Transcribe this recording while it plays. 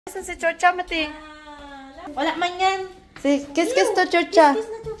Saan si Chucha, Mati? Wala man yan. Kiss to Chucha. Kiss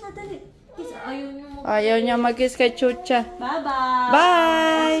na Chucha, dali. Kiss, Ayaw niya mag-kiss kay Chucha. Bye-bye.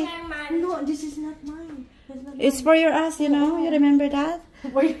 Bye! No, this is not mine. It's for your ass, you know? You remember that?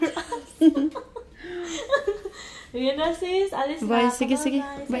 For your ass. Ayan na sis, alis na. Bye, sige.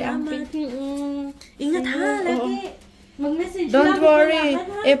 Bye, Ampin. Ingat ha, lagi. Mag-message lang. Don't worry.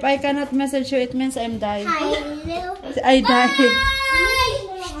 If I cannot message you, it means I'm dying. I died.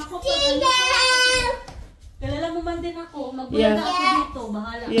 Kalala mo man din ako. Magbulan na ako dito.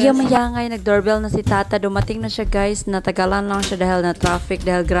 Bahala. Mayangay, nag-doorbell na si Tata. Dumating na siya guys. Natagalan lang siya dahil na traffic.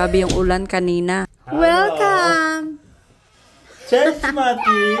 Dahil grabe yung ulan kanina. Hello. Welcome! Cheers,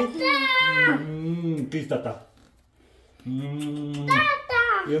 Mati! Kiss Tata.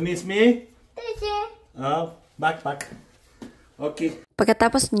 You miss me? Back. Okay.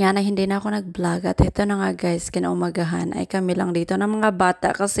 Pagkatapos niya na hindi na ako nag-vlog at ito na nga guys, kinaumagahan ay kami lang dito ng mga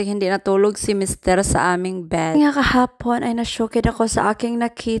bata kasi hindi natulog si Mr. sa aming bed. Nga kahapon ay nasyoked ako sa aking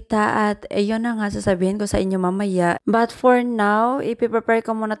nakita at ayun na nga sasabihin ko sa inyo mamaya. But for now, ipiprepare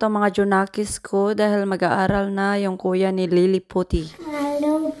ko muna itong mga junakis ko dahil mag-aaral na yung kuya ni Lily Puti.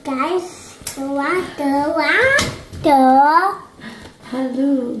 Hello guys, water.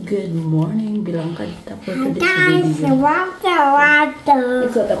 Hello, good morning. Bilang ka tapos Hi guys, water.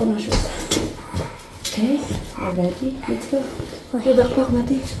 Ikot ako ng shoes. Okay, we're ready. Let's go. Okay, backpack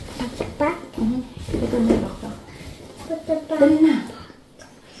natin. Backpack? Ito na yung backpack. Backpack. Dali na.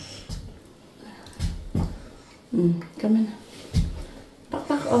 Come on.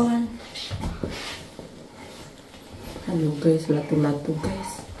 Backpack on. Hello guys, lato-lato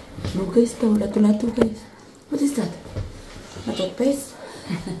guys. Hello guys, daw lato-lato guys. What is that? A toothpaste?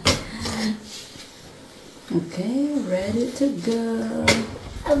 Okay, ready to go.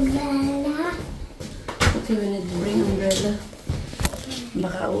 Umbrella. Okay, we need to bring umbrella.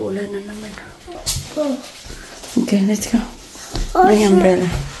 Baka uulan na naman. Okay, let's go. Bring umbrella.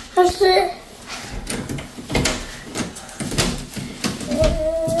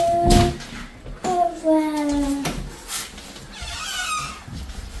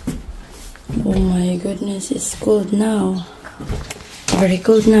 Oh my goodness, it's cold now. Very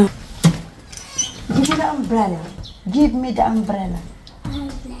cold now. Give me the umbrella. Give me the umbrella.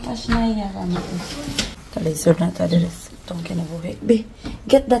 Pas na iya kami. Kalisod na ito adres. Itong kinabuhi. Be,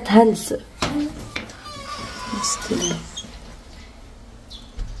 get that hands.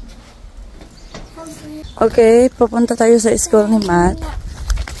 Okay, papunta tayo sa school ni Matt.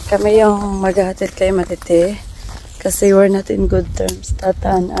 Kami yung maghahatid kay Matite. Kasi we're not in good terms.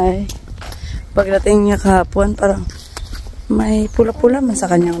 Tatan ay pagdating niya kahapon, parang may pula-pula man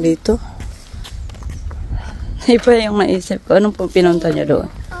sa kanyang dito. Iba yung naisip ko. Anong po pinunta niya doon?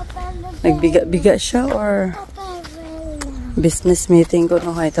 Nagbiga-biga siya or business meeting ko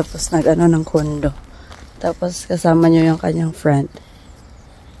nung ay tapos nag-ano ng kondo. Tapos kasama niyo yung kanyang friend.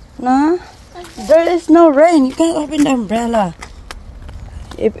 No? There is no rain. You can't open the umbrella.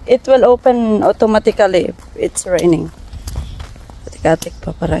 It will open automatically if it's raining. Patik-atik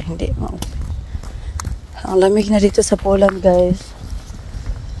pa para hindi ma-open. Ang lamig na dito sa Poland, guys.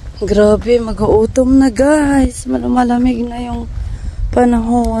 Grabe, mag-uutom na, guys. Malamig na yung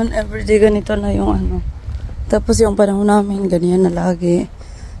panahon. Everyday ganito na yung ano. Tapos yung panahon namin, ganyan na lagi.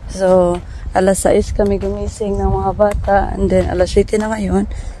 So, alas 6 kami gumising ng mga bata. And then, alas 7 na ngayon.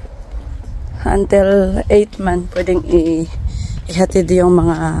 Until 8 man, pwedeng ihatid yung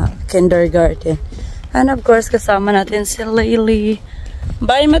mga kindergarten. And of course, kasama natin si Laylee.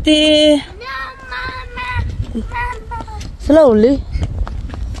 Bye, Mati! Slowly.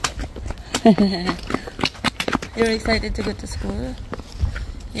 You're excited to go to school?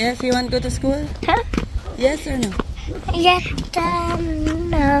 Yes, you want to go to school? Huh? Yes or no? Yes,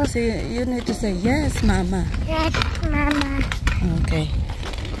 no. So you need to say yes, Mama. Yes, Mama. Okay.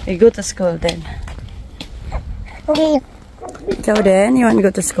 We go to school then. Okay. Ikaw din, you want to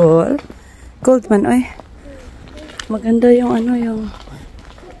go to school? Cold man, oy. Maganda yung ano, yung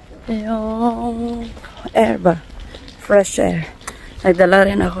air ba? Fresh air. Nagdala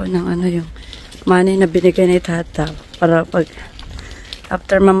rin ako ng ano yung money na binigay ni Tata para pag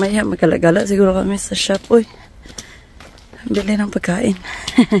after mamaya magkalagala siguro kami sa shop. Uy, bili ng pagkain.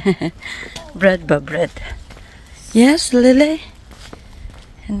 Bread ba? Bread. Yes, Lily.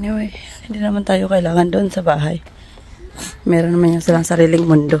 Anyway, hindi naman tayo kailangan doon sa bahay. Meron naman yung silang sariling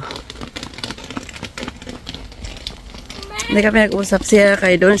mundo. Hindi kami nag-usap siya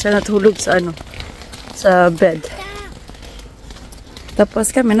kay doon siya natulog sa ano, sa bed.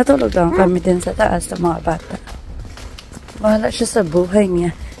 Tapos kami natulog lang kami din sa taas sa mga bata. Bahala siya sa buhay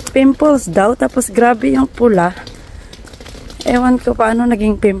niya. Pimples daw, tapos grabe yung pula. Ewan ko paano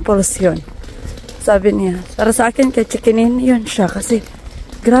naging pimples yun. Sabi niya, para sa akin kay chikinin yun siya kasi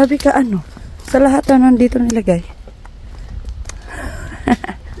grabe ka ano. Sa lahat na nandito nilagay.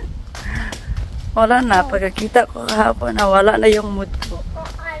 Wala na. Pagkakita ko kahapon na wala na yung mood ko.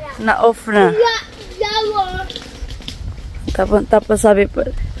 Na off na. Tapos sabi pa,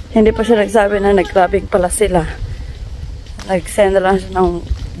 hindi pa siya nagsabi na nag-clubbing pala sila. Nag-send lang siya ng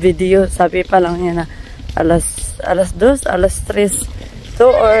video. Sabi pa lang niya na alas 2, alas 3, 2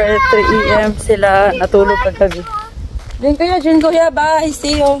 or 3 AM sila natulog kagabi. Diyan kuya, bye.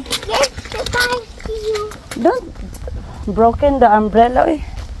 See you. Yes, bye. See you. Don't broken the umbrella eh.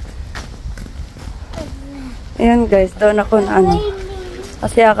 Ayan guys, doon ako na ano.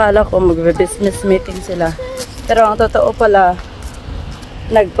 Kasi akala ko magbe-business meeting sila. Pero ang totoo pala,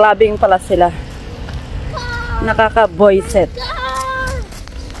 nag-clubbing pala sila. Nakaka-boy set.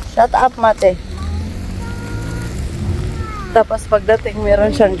 Shut up, mate. Tapos pagdating, meron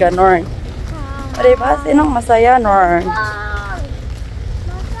siyang ganorn. Diba? Sinong masaya, Norn?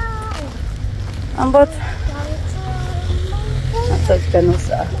 Ambot. Nasad ka nung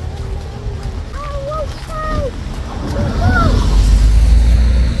sa...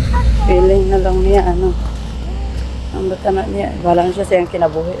 Feeling na lang niya, ano. Ambot anak niya. Walang siya siyang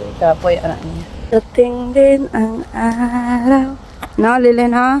kinabuhi. Kapoy anak niya. Dating din ang araw. No, Lili,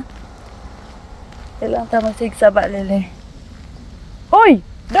 no? Kailang tamasig sa ba, Lili? Uy!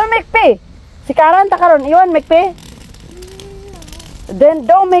 Don't make pay! Si Karan, takaron. Iwan, make pay? Then,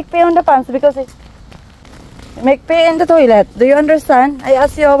 don't make pay on the pants because it... Make pay in the toilet. Do you understand? I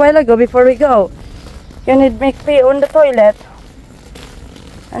asked you a while ago before we go. You need make pay on the toilet.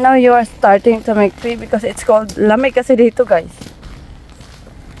 And now you are starting to make pay because it's called lamig kasi dito, guys.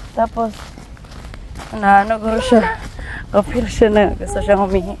 Tapos, ano siya. Feel siya na. Gusto siyang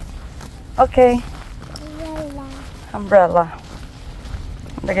humihi. Okay. Umbrella.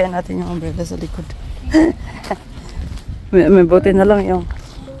 Lagay natin yung umbrella sa likod. may buti na lang yung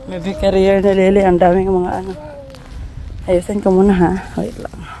maybe career na Lili. Ang daming mga ano. Ayusin ko muna ha. Wait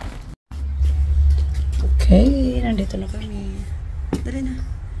lang. Okay. Nandito na kami. Dali na.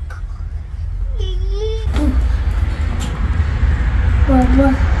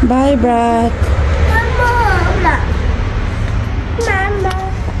 Bye, Brad. Mama. Mama.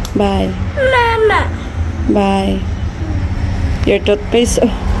 Bye. Mama. Bye. Your toothpaste.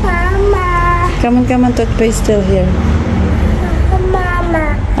 Oh. Mama. Come on, toothpaste still here.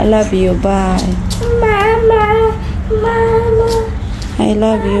 Mama. I love you. Bye. Mama. Mama. I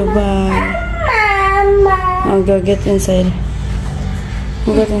love you. Bye. Mama. Oh, go get inside.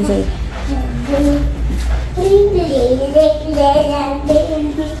 Go get inside.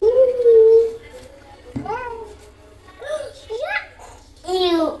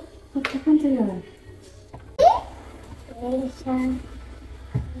 Ew. What happened to you?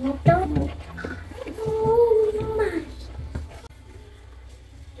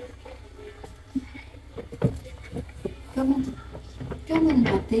 Come on,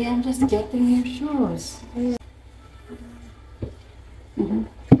 Betty. I'm just getting your shoes.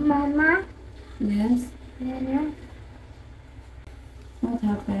 Mama. Yes. Mama. What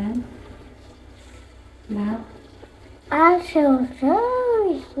happened? Now? I'm so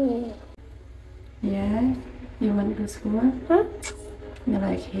sorry. Yeah. You want to go to school? Huh? You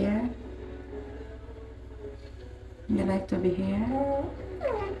like here? You like to be here?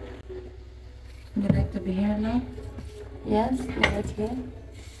 You like to be here now? Yes? You like here?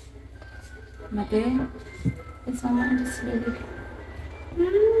 Mate? It's someone to sleep.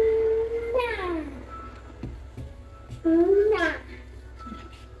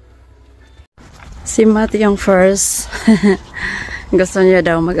 Si Matt yung first. Gusto niya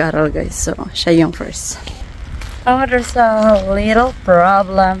daw mag-aral, guys. So, siya yung first. Oh, there's a little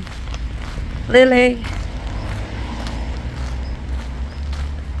problem. Lily.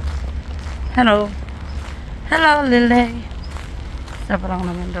 Hello. Hello, Lily. Isa pa lang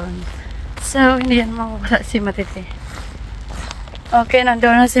naman doon. So, hindi yan mawala si Matiti. Okay,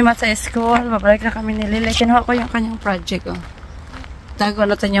 nandoon na si Mat sa school. Babalik na kami ni Lily. Kinuha ko yung kanyang project, oh. Tago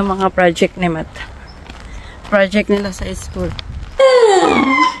natin yung mga project ni Mat. Project nila sa school.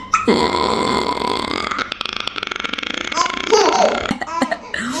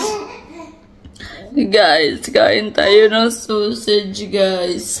 Guys, kain tayo ng sausage,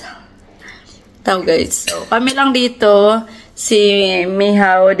 guys. Tao, guys. So, kami lang dito. Si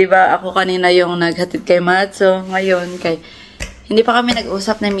Michal, di ba? Ako kanina yung naghatid kay Mat. So, ngayon, hindi pa kami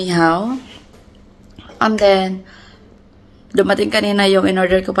nag-usap ni Michal. And then, dumating kanina yung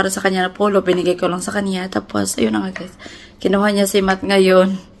in-order ko para sa kanya na polo. Binigay ko lang sa kanya. Tapos, ayun na nga, guys. Kinuha niya si Mat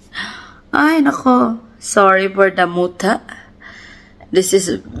ngayon. Ay, nako. Sorry for the muta. This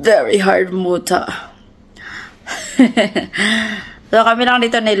is very hard muta. So kami lang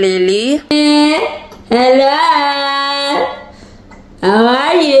dito ni Lily. Hello! How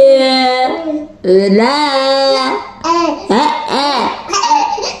are you? Hello!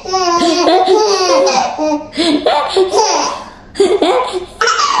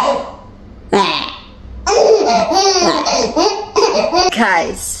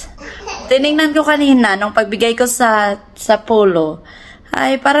 Guys, tinignan ko kanina nung pagbigay ko sa polo,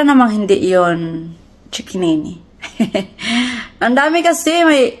 ay para namang hindi yon chikinini. Ang dami kasi,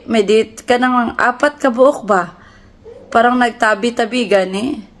 may dit ka ng 4 kabuok ba? Parang nagtabi-tabi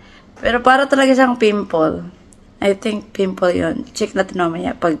gani. Pero para talaga siyang pimple. I think pimple yon. Check natin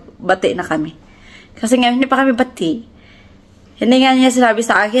mamaya pag bati na kami. Kasi nga, hindi pa kami bati. Hindi nga niya sinabi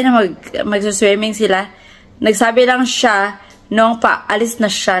sa akin na mag-swimming sila. Nagsabi lang siya, nung paalis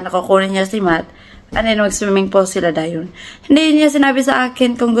na siya, nakukunin niya si Matt, mag-swimming pool sila dayon. Hindi niya sinabi sa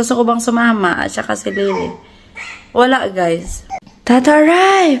akin kung gusto ko bang sumama at saka si Lily. Wala, guys. Tata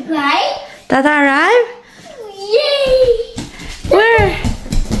arrive! Right? Tata arrive? Yay! Where?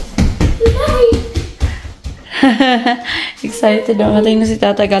 Right! Excited ang ating na si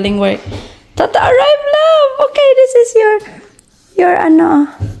Tata galing work. Tata arrive, love! Okay, this is your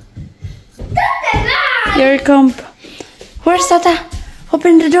your comp. Where's Tata?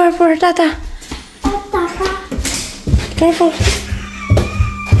 Open the door for Tata. Careful.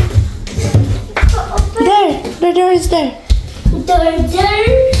 There, the door is there. Open.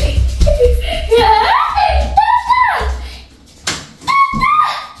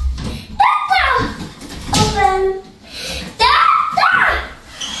 Tata!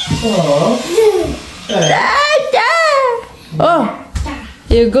 Oh,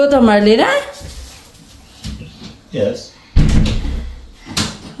 you go to Marlena? Yes.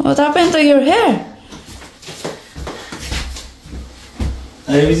 What happened to your hair?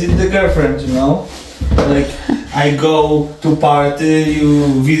 I visit the girlfriend, you know. Like, I go to party,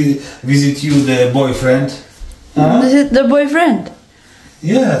 you visit you the boyfriend. Huh? Is it the boyfriend?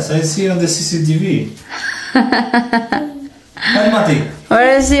 Yes, I see on the CCTV. Hi, Mati.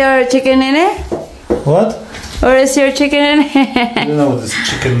 Where is your chicken nene? What? Where is your chicken I nene? don't know what is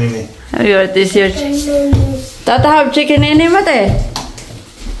chicken nini. What is your Tata have chicken nene, Mate?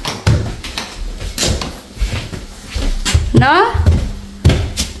 No?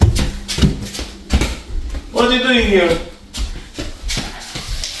 What are you doing here?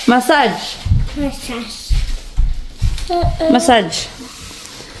 Massage. Massage.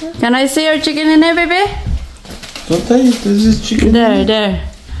 Can I see your chicken nene, baby? Don't I? This is chicken. There.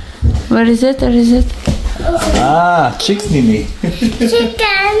 Where is it? Where is it? Ah, chicken nini.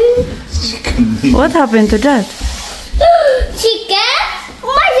 Chicken. Chicken nini. What happened to that? Chicken?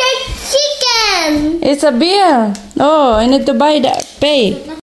 What's a chicken? It's a bill. Oh, I need to buy that. Pay.